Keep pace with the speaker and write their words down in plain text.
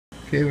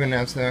Okay,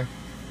 Vanessa.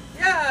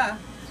 Yeah.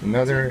 It's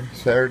another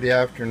Saturday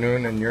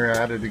afternoon and you're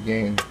at it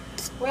again.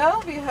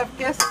 Well, we have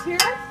guests here.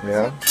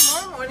 Yeah. So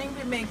tomorrow morning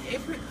we make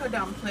apricot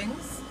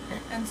dumplings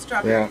and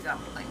strawberry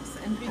dumplings.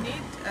 And we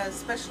need a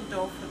special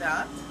dough for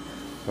that.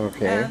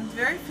 Okay. And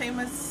very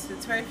famous,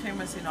 it's very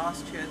famous in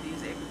Austria,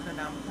 these apricot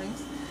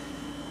dumplings.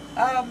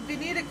 We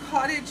need a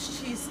cottage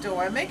cheese dough.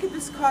 I make it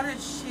with cottage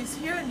cheese.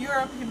 Here in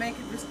Europe you make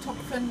it with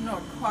Topfen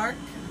or Quark,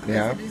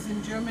 as it is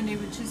in Germany,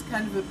 which is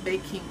kind of a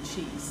baking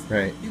cheese.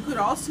 Right. You could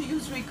also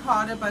use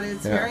ricotta, but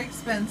it's very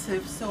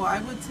expensive, so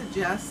I would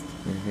suggest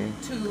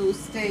to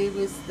stay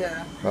with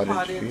the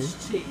cottage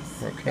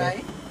cheese.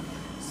 Okay.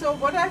 So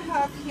what I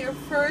have here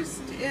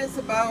first is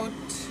about,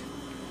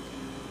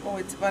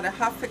 it's about a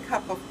half a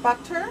cup of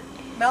butter,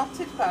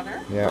 melted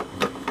butter. Yeah.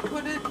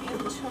 Put it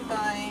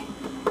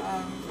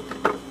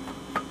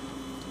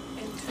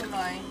into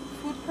my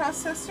food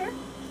processor.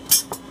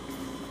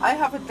 I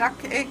have a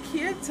duck egg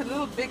here. It's a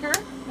little bigger.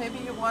 Maybe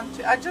you want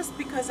to, just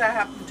because I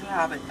happen to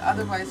have it.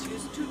 Otherwise,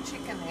 use 2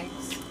 chicken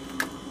eggs.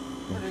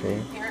 Put it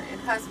in here. It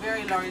has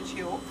very large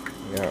yolk.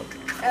 Yeah.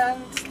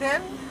 And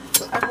then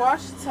I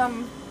washed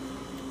some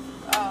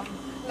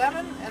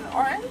lemon and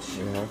orange.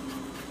 Yeah.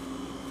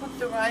 Put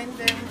the rind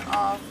in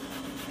of.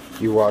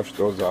 You wash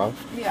those off?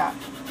 Yeah,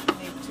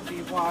 need to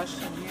be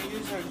washed, and you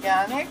use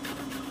organic.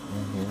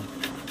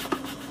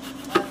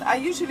 And I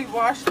usually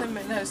wash them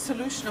in a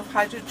solution of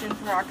hydrogen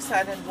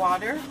peroxide and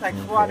water, like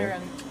water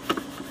and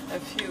a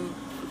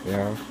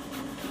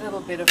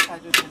little bit of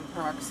hydrogen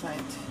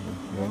peroxide.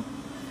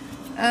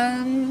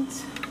 And a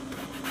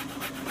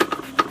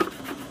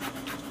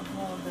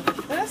little bit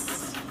of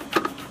this.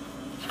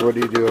 So what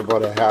do you do,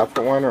 about a half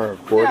of one or a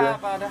quarter? Yeah,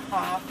 about a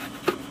half.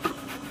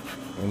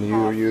 And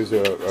you use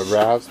a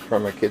rasp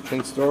from a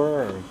kitchen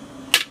store? Or?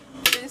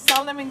 They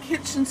sell them in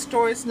kitchen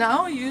stores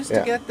now. I used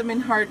to get them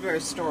in hardware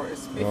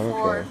stores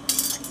before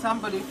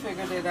somebody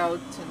figured it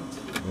out. And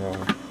you know.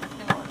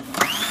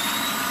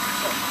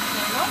 So,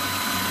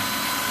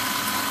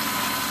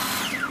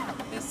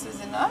 this is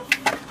enough.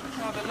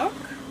 Have a look.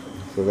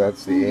 So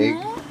that's the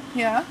egg?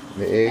 Yeah.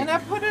 The egg. And I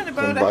put in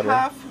about a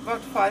half,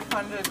 about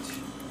 500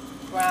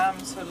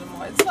 grams or a little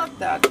more. It's not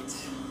that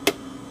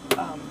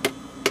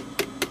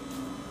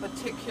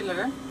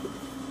particular,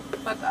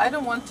 but I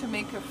don't want to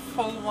make a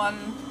full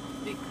one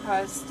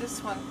because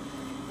this one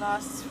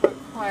lasts for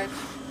quite.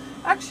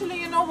 Actually,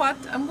 you know what?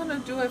 I'm gonna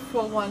do a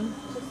full one.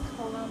 Just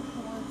hold on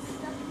for 1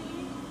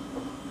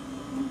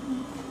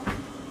 second.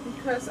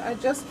 Because I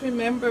just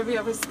remember we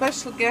have a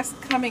special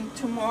guest coming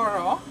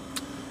tomorrow,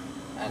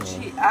 and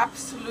she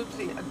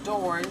absolutely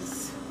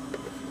adores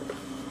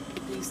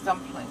these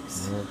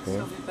dumplings.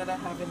 So we better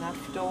have enough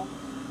dough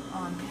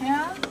on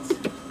hand.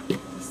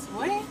 This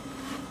way.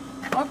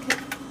 Okay,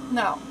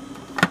 now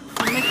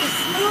to make a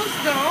smooth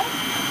dough.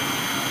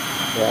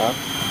 Yeah.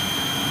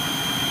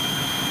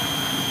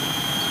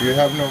 So you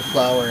have no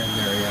flour in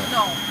there yet?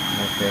 No.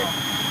 Okay. No.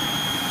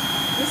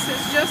 This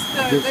is just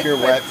the liquid. Your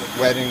wet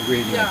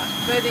ingredient. Yeah,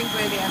 wet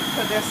ingredient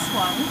for this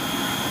one.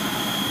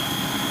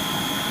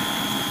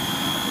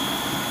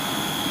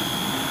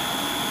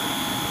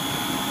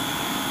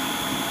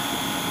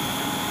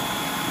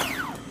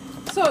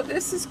 So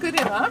this is good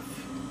enough.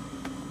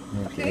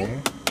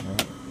 Okay.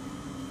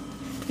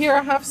 Here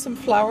I have some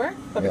flour,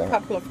 but a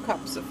couple of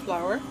cups of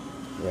flour.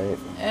 Right.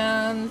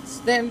 And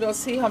then we'll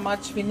see how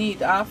much we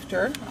need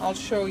after. I'll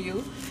show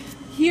you.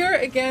 Here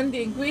again,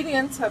 the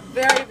ingredients are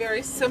very,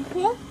 very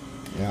simple.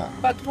 Yeah.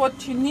 But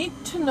what you need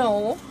to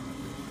know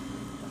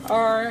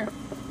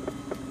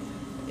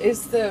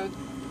is the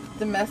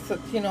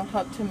method, you know,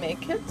 how to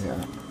make it.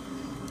 Yeah.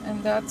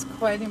 And that's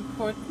quite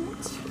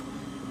important.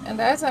 And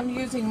as I'm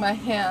using my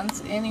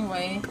hands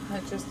anyway,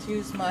 I just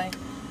use my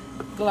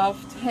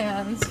gloved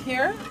hands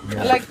here.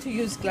 I like to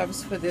use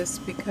gloves for this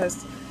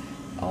because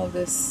all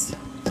this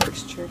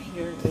texture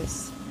here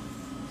is.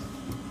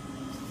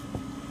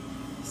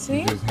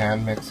 See? You just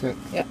hand mix it?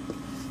 Yeah,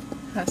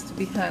 has to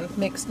be hand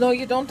mixed. No,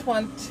 you don't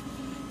want.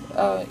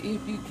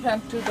 You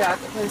can't do that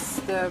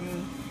with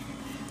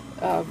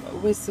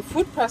the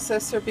food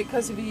processor,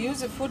 because if you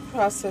use a food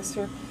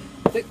processor,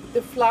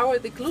 the flour,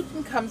 the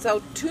gluten comes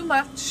out too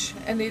much,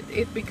 and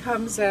it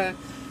becomes a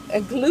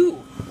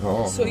glue.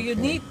 So you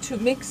need to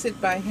mix it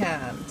by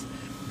hand.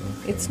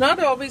 It's not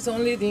always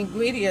only the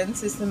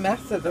ingredients, it's the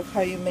method of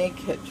how you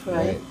make it,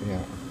 right?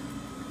 Yeah.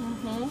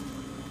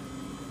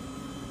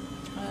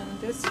 And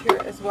this here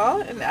as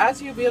well. And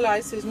as you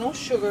realize, there's no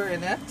sugar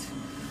in it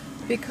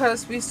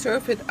because we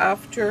serve it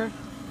after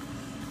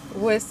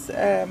with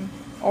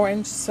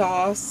orange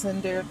sauce,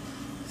 and they're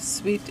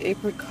sweet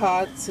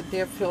apricots, and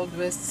they're filled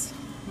with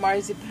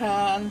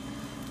marzipan.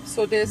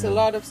 So there's a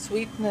lot of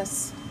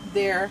sweetness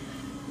there.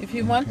 If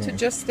you want to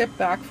just step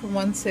back for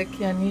 1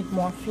 second, I need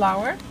more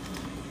flour.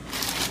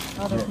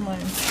 Out of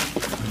mine.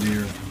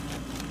 Your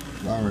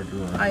flour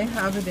drawer. I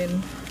have it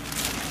in,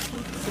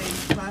 let's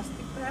say,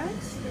 plastic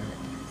bags.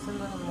 It's a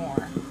little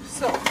more.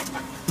 So,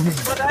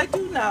 what I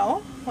do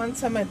now,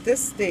 once I'm at this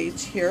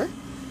stage here,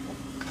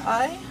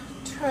 I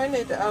turn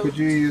it out. Could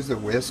you use a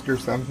whisk or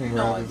something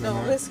rather than No,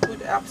 that? whisk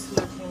would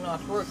absolutely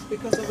not work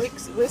because a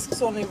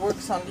whisk only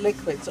works on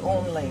liquids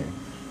only.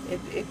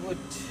 It would,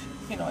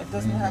 you know, it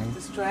doesn't have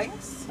the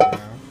strength.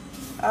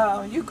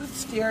 Yeah. You could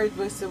stir it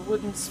with a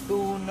wooden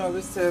spoon or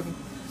with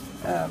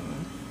a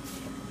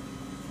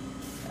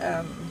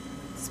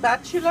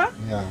spatula.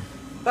 Yeah.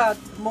 But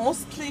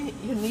mostly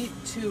you need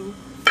to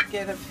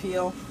get a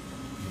feel.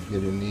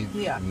 Get a knead.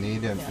 Yeah.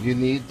 You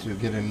need to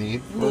get a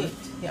knead for Knead, it?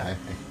 yeah.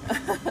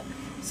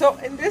 So,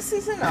 and this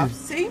is enough,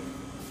 see?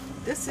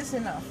 This is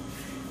enough.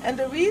 And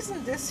the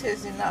reason this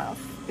is enough,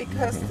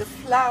 because the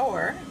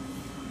flour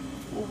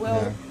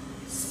will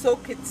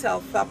soak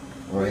itself up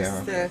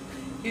with the,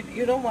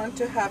 you don't want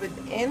to have it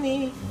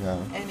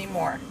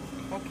anymore,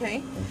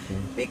 okay?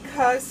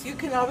 Because you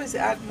can always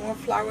add more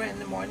flour in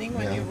the morning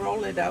when you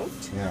roll it out.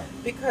 Yeah.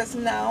 Because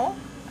now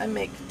I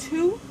make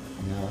two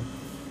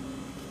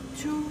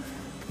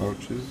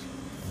pouches.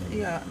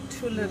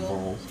 Two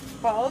little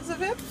balls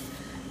of it.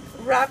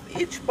 Wrap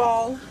each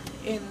ball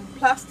in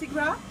plastic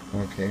wrap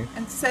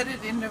and set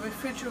it in the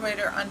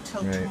refrigerator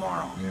until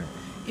tomorrow. Yeah.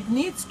 It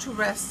needs to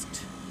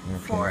rest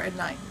for a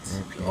night,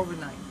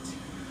 overnight,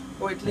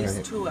 or at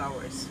least 2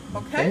 hours.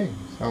 Okay?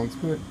 Sounds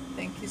good.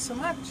 Thank you so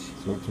much.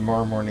 So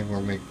tomorrow morning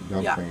we'll make the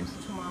dumplings.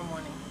 Yeah, tomorrow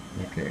morning.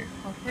 Okay.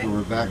 Okay. So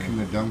we're back in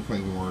the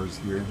dumpling wars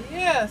here.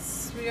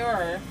 Yes, we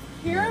are.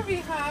 Here we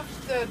have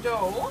the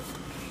dough.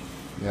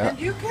 Yeah. And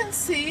you can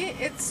see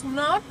it's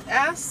not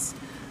as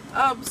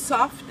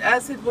soft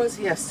as it was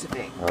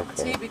yesterday.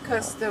 See,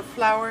 because the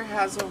flour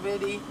has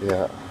already,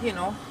 you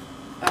know,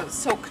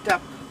 soaked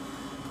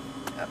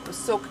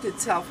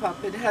itself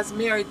up. It has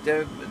married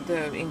the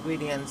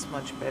ingredients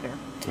much better.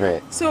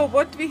 Right. So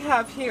what we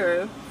have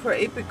here for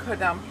apricot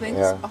dumplings,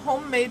 a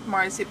homemade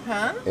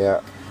marzipan,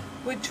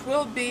 which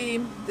will be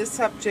the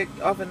subject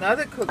of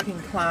another cooking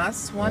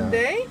class one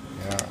day.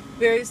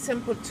 Very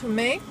simple to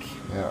make.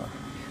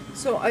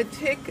 So I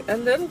take a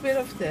little bit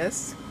of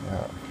this,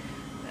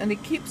 and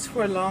it keeps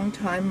for a long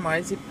time,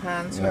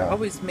 marzipan, so I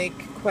always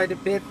make quite a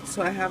bit,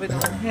 so I have it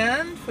on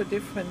hand for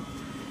different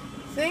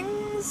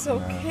things.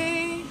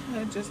 Okay,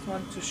 I just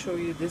want to show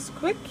you this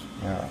quick.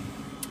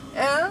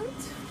 And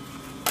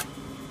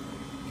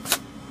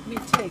we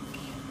take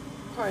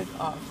part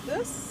of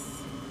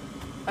this.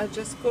 I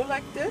just go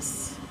like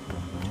this,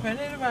 turn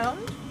it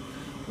around,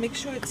 make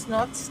sure it's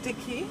not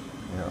sticky.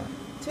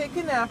 Take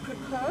an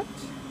apricot.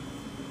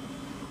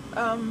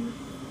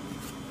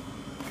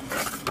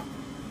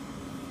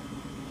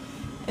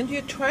 And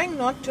you're trying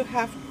not to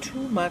have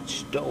too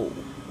much dough,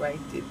 right?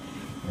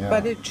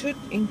 But it should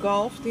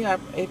engulf the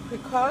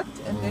apricot,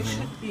 and there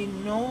should be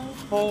no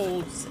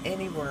holes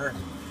anywhere.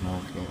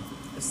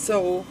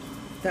 So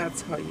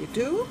that's how you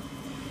do.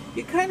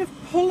 You kind of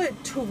pull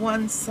it to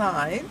one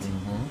side,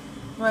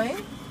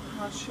 right?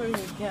 I'll show you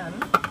again.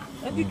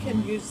 And you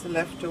can use the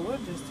leftover,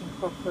 just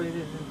incorporate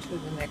it into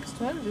the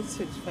next one. This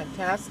is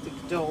fantastic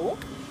dough.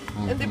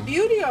 And the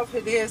beauty of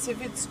it is,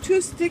 if it's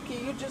too sticky,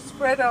 you just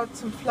spread out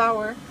some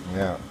flour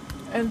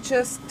and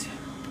just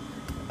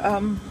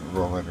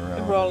roll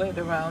it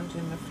around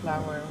in the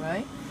flour,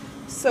 right?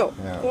 So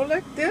go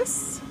like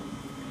this.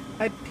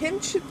 I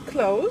pinch it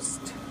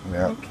closed,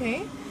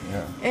 okay?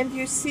 And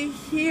you see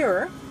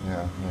here,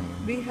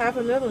 we have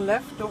a little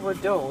leftover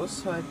dough,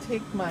 so I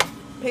take my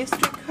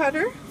pastry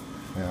cutter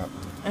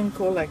and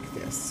go like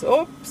this.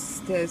 Oops,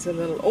 there's a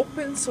little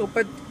open, so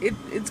but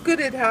it's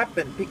good it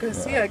happened, because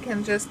see, I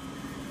can just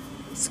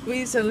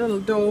squeeze a little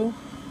dough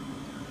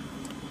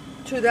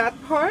to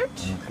that part.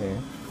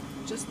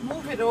 Just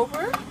move it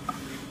over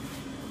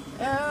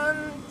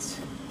and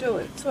do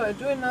it. So I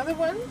do another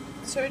one,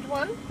 third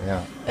one,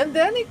 and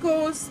then it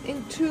goes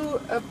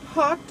into a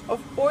pot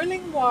of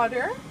boiling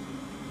water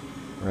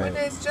where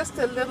there's just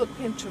a little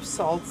pinch of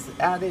salt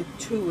added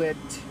to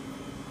it.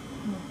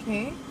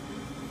 Okay.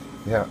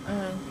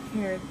 And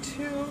here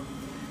too.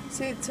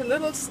 See, it's a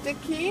little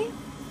sticky,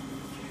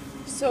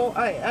 so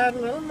I add a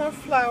little more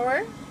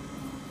flour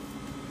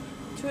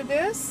to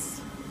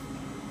this.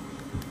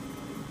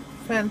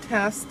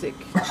 Fantastic.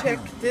 Check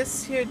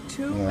this here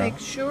too. Make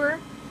sure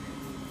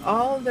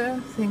all the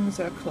things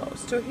are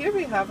closed. So here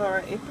we have our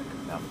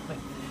apricot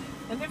dumpling.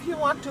 And if you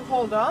want to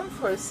hold on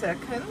for a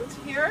second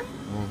here,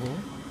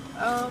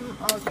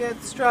 I'll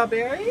get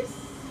strawberries,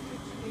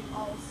 which we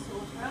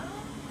also have.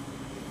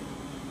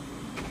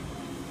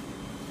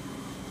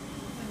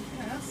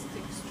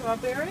 Fantastic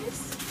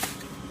strawberries.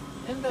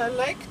 And I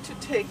like to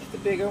take the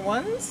bigger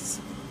ones.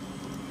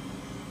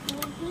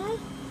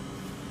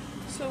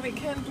 So we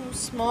can do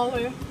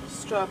smaller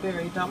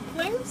strawberry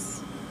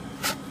dumplings.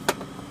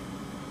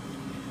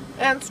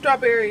 And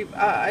strawberry,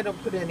 I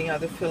don't put any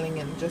other filling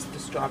in, just the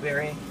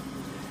strawberry.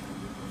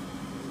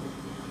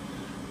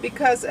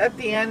 Because at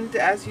the end,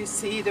 as you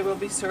see, they will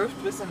be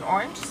served with an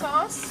orange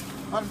sauce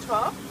on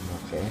top.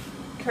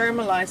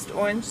 Caramelized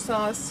orange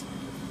sauce,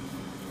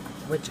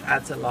 which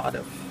adds a lot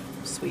of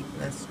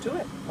sweetness to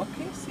it.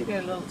 Okay, see,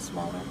 they're a little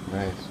smaller.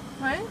 Nice.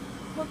 Right?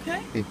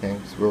 Okay. Hey,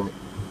 thanks. We'll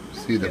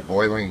see the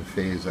boiling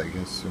phase, I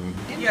guess, soon.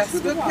 Yes,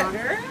 the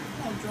water.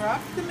 I'll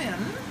drop them in.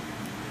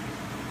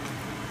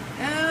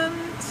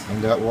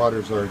 And that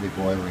water's already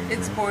boiling.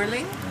 It's right?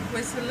 boiling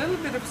with a little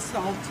bit of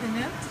salt in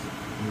it.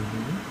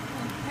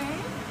 Okay.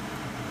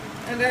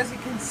 And as you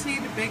can see,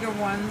 the bigger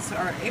ones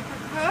are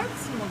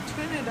apricots, and we'll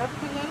turn it up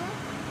a little.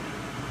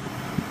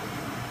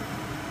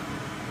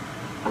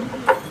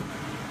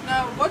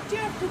 Now, what you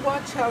have to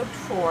watch out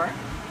for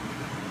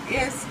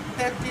is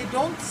that they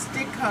don't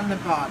stick on the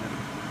bottom.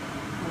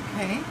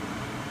 Okay?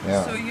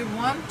 Yeah. So you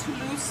want to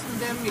loosen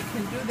them. You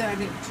can do that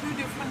in two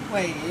different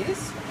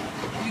ways.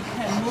 You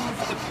can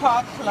move the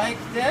pot like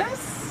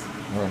this,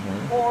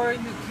 or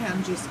you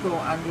can just go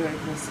under it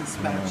with a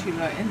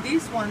spatula. And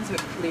these ones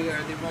are clear.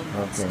 They will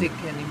not stick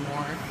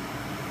anymore.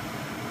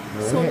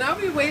 Right. So now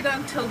we wait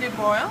until they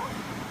boil.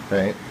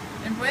 Right.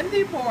 And when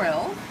they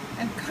boil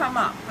and come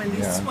up, when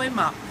they swim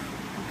up,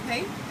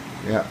 okay?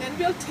 Yeah. Then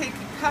we'll take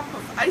a cup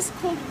of ice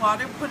cold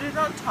water, put it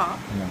on top,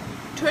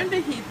 turn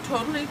the heat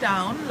totally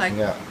down, like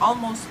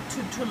almost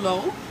to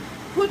low,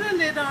 put a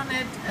lid on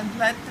it, and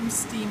let them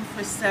steam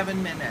for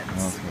 7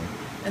 minutes. Okay.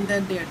 And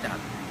then they're done.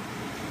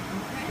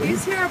 Okay.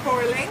 These here are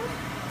boiling,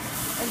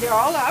 and they're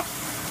all up.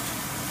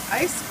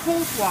 Ice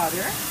cold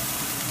water.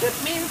 That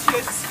means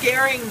you're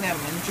scaring them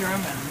in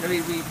German.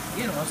 Really,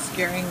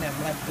 scaring them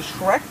like the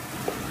Shrek.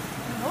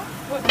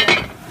 Put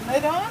the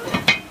lid on,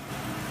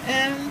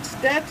 and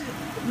that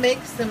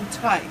makes them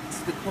tight,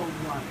 the cold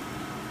water.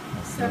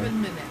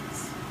 7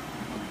 minutes.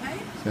 Okay?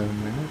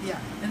 7 minutes? Yeah,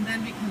 and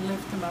then we can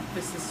lift them up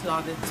with the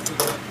slotted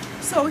spoon.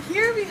 So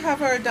here we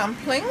have our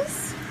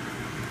dumplings,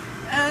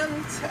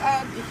 and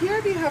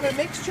here we have a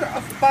mixture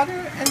of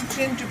butter and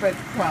gingerbread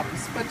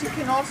crumbs, but you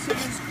can also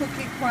use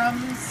cookie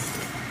crumbs.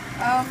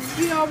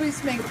 We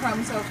always make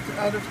crumbs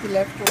out of the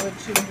leftover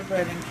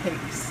gingerbread and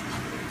cakes.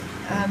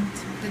 And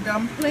the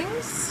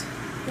dumplings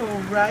go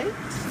right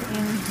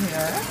in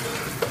here,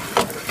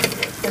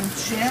 and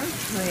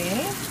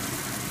gently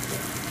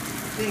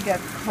they get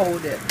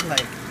coated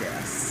like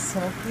this,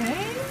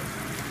 okay?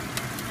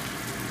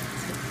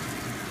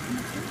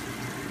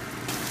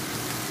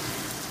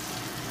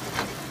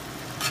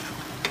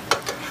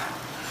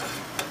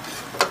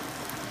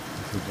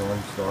 This is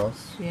orange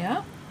sauce.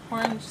 Yeah,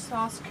 orange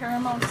sauce,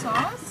 caramel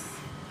sauce,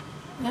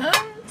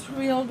 and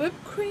real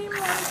whipped cream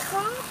on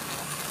top.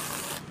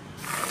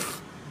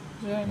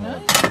 Very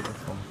nice.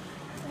 Beautiful.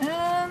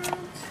 And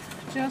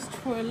just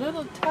for a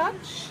little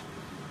touch,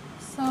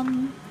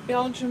 some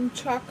Belgian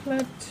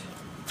chocolate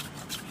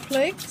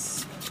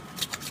flakes.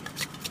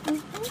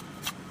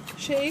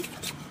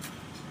 Shaved.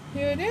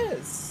 Here it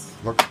is.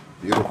 Looks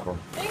beautiful.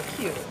 Thank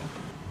you.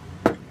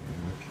 And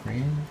the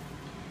cream.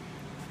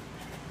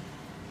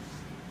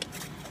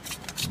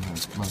 And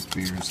that must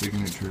be your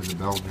signature, the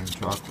Belgian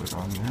chocolate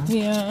on there.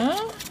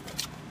 Yeah.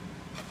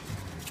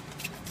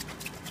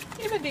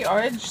 Even the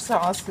orange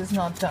sauce is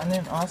not done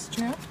in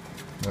Austria.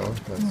 No,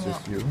 that's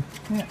just you.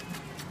 Yeah.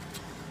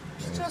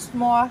 It's just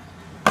more